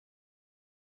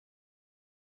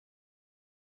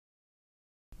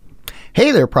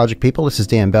Hey there, project people. This is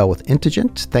Dan Bell with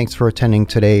Intigent. Thanks for attending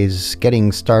today's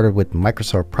Getting Started with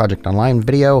Microsoft Project Online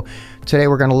video. Today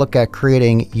we're going to look at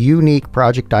creating unique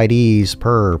project IDs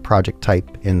per project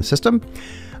type in the system.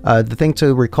 The thing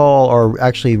to recall or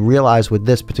actually realize with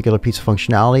this particular piece of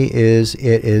functionality is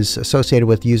it is associated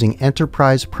with using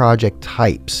enterprise project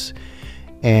types.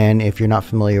 And if you're not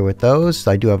familiar with those,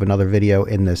 I do have another video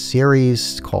in this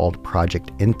series called Project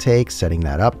Intake, setting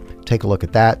that up. Take a look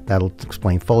at that. That'll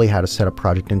explain fully how to set up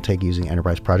project intake using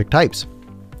enterprise project types.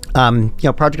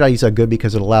 Project IDs are good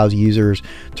because it allows users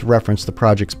to reference the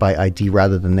projects by ID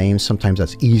rather than names. Sometimes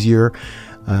that's easier.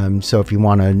 So if you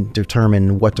want to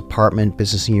determine what department,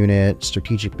 business unit,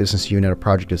 strategic business unit a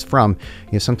project is from,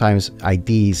 sometimes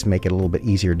IDs make it a little bit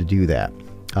easier to do that.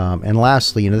 And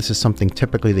lastly, this is something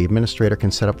typically the administrator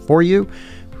can set up for you,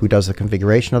 who does the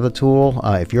configuration of the tool.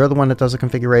 If you're the one that does the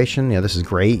configuration, this is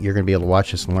great. You're going to be able to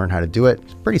watch this and learn how to do it.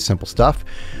 It's pretty simple stuff.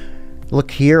 Look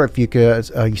here, if you could,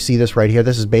 you see this right here.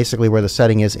 This is basically where the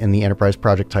setting is in the enterprise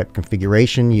project type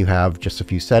configuration. You have just a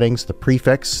few settings. The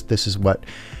prefix, this is what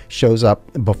shows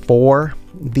up before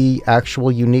the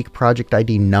actual unique project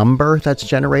ID number that's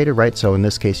generated, right? So in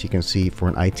this case, you can see for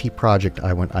an IT project,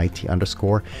 I want IT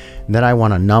underscore, and then I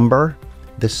want a number.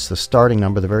 This is the starting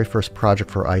number. The very first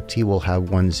project for IT will have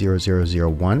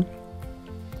 10001.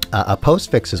 A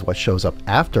postfix is what shows up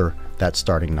after that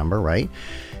starting number, right?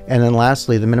 And then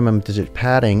lastly, the minimum digit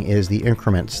padding is the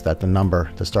increments that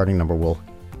the starting number will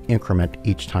increment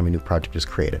each time a new project is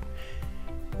created.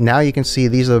 Now you can see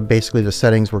these are basically the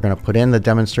settings we're going to put in the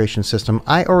demonstration system.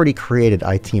 I already created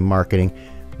IT marketing.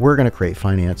 We're going to create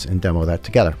finance and demo that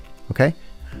together. Okay.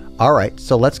 All right.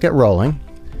 So let's get rolling.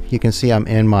 You can see I'm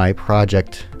in my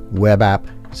project web app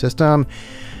system.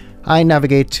 I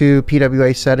navigate to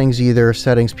PWA settings, either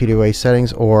settings, PWA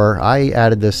settings, or I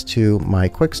added this to my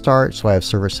quick start. So I have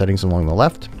server settings along the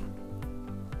left.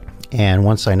 And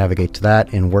once I navigate to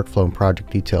that in workflow and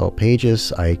project detail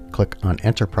pages, I click on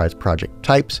enterprise project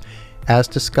types. As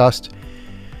discussed,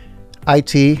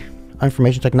 IT,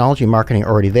 information technology, marketing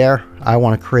already there. I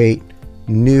want to create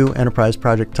new enterprise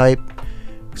project type.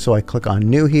 So I click on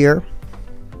new here.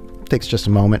 It takes just a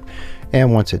moment.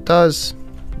 And once it does,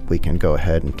 we can go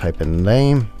ahead and type in the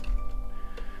name.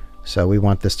 So we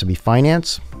want this to be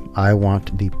finance. I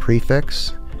want the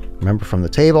prefix, remember from the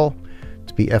table,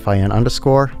 to be FIN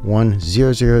underscore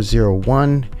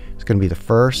 10001. It's going to be the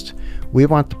first. We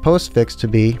want the postfix to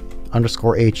be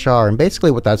underscore HR. And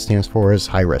basically what that stands for is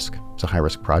high risk. It's a high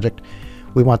risk project.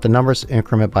 We want the numbers to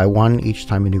increment by 1 each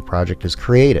time a new project is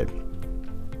created.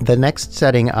 The next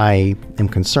setting I am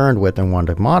concerned with and want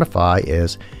to modify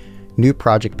is new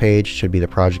project page should be the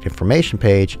project information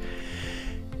page.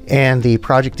 And the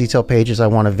project detail pages I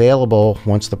want available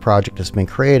once the project has been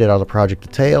created are the project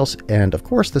details and of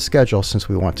course the schedule, since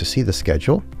we want to see the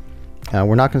schedule.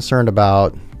 We're not concerned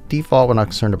about default, we're not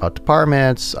concerned about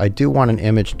departments. I do want an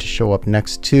image to show up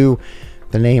next to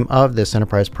the name of this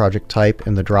enterprise project type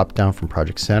in the drop down from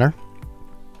Project Center.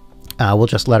 We'll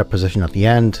just let it position at the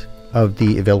end of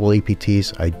the available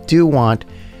EPTs. I do want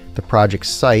the project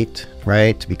site,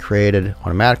 right, to be created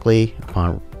automatically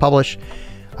upon publish.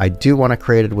 I do want to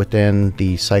create it within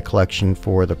the site collection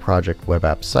for the project web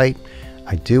app site.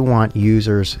 I do want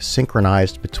users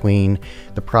synchronized between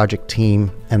the project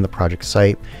team and the project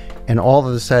site. And all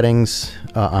of the settings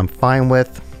I'm fine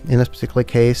with. In this particular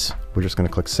case, we're just going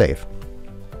to click save.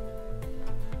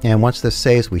 And once this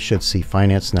saves, we should see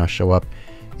finance now show up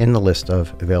in the list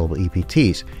of available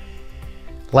EPTs.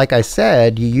 Like I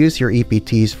said, you use your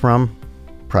EPTs from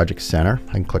Project Center.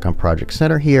 I can click on Project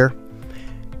Center here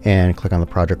and click on the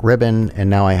project ribbon. And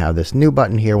now I have this new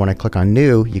button here. When I click on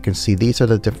new, you can see these are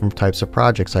the different types of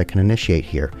projects I can initiate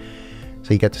here.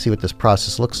 So you get to see what this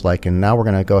process looks like. And now we're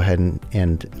going to go ahead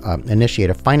and initiate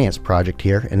a finance project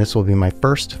here. And this will be my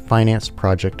first finance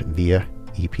project via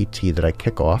EPT that I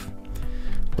kick off.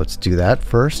 Let's do that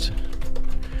first.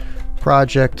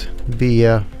 Project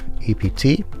via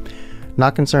EPT.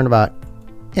 Not concerned about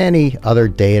any other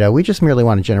data. We just merely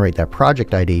want to generate that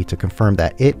project ID to confirm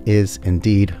that it is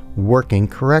indeed working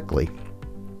correctly.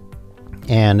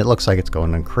 And it looks like it's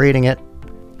going and creating it.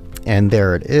 And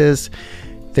there it is.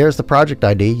 There's the project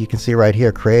ID. You can see right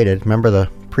here created. Remember the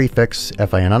prefix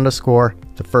FIN underscore,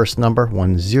 the first number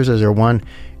 10001, and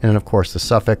then of course the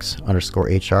suffix underscore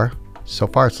HR. So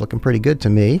far it's looking pretty good to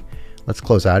me. Let's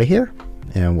close out of here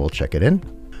and we'll check it in.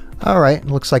 All right,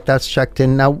 looks like that's checked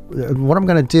in. Now, what I'm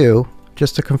going to do,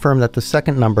 just to confirm that the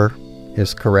second number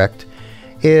is correct,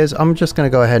 is I'm just going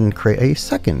to go ahead and create a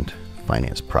second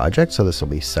finance project. So this will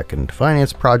be second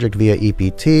finance project via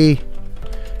EPT.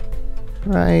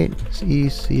 Right, it's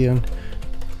easy.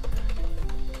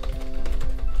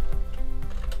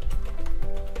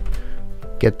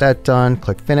 Get that done,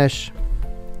 click finish,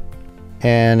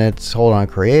 and it's hold on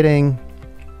creating.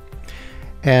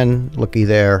 And looky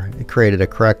there, it created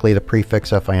it correctly. The prefix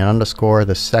fin underscore,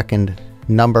 the second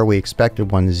number we expected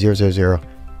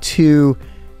 10002,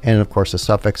 and of course the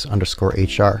suffix underscore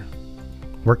HR.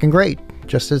 Working great,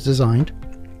 just as designed.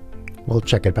 We'll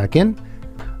check it back in.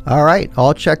 All right,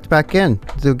 all checked back in.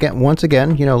 So once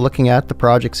again, looking at the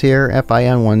projects here,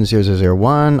 fin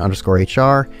 10001 underscore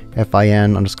HR,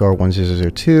 fin underscore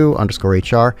 10002 underscore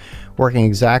HR, working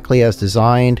exactly as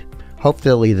designed.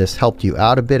 Hopefully this helped you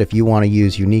out a bit. If you want to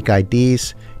use unique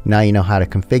IDs, now you know how to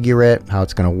configure it, how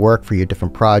it's going to work for your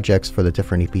different projects, for the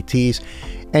different EPTs.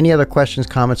 Any other questions,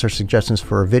 comments, or suggestions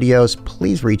for videos,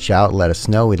 please reach out. Let us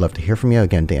know. We'd love to hear from you.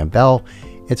 Again, Dan Bell,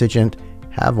 Intelligent.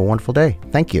 Have a wonderful day.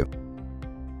 Thank you.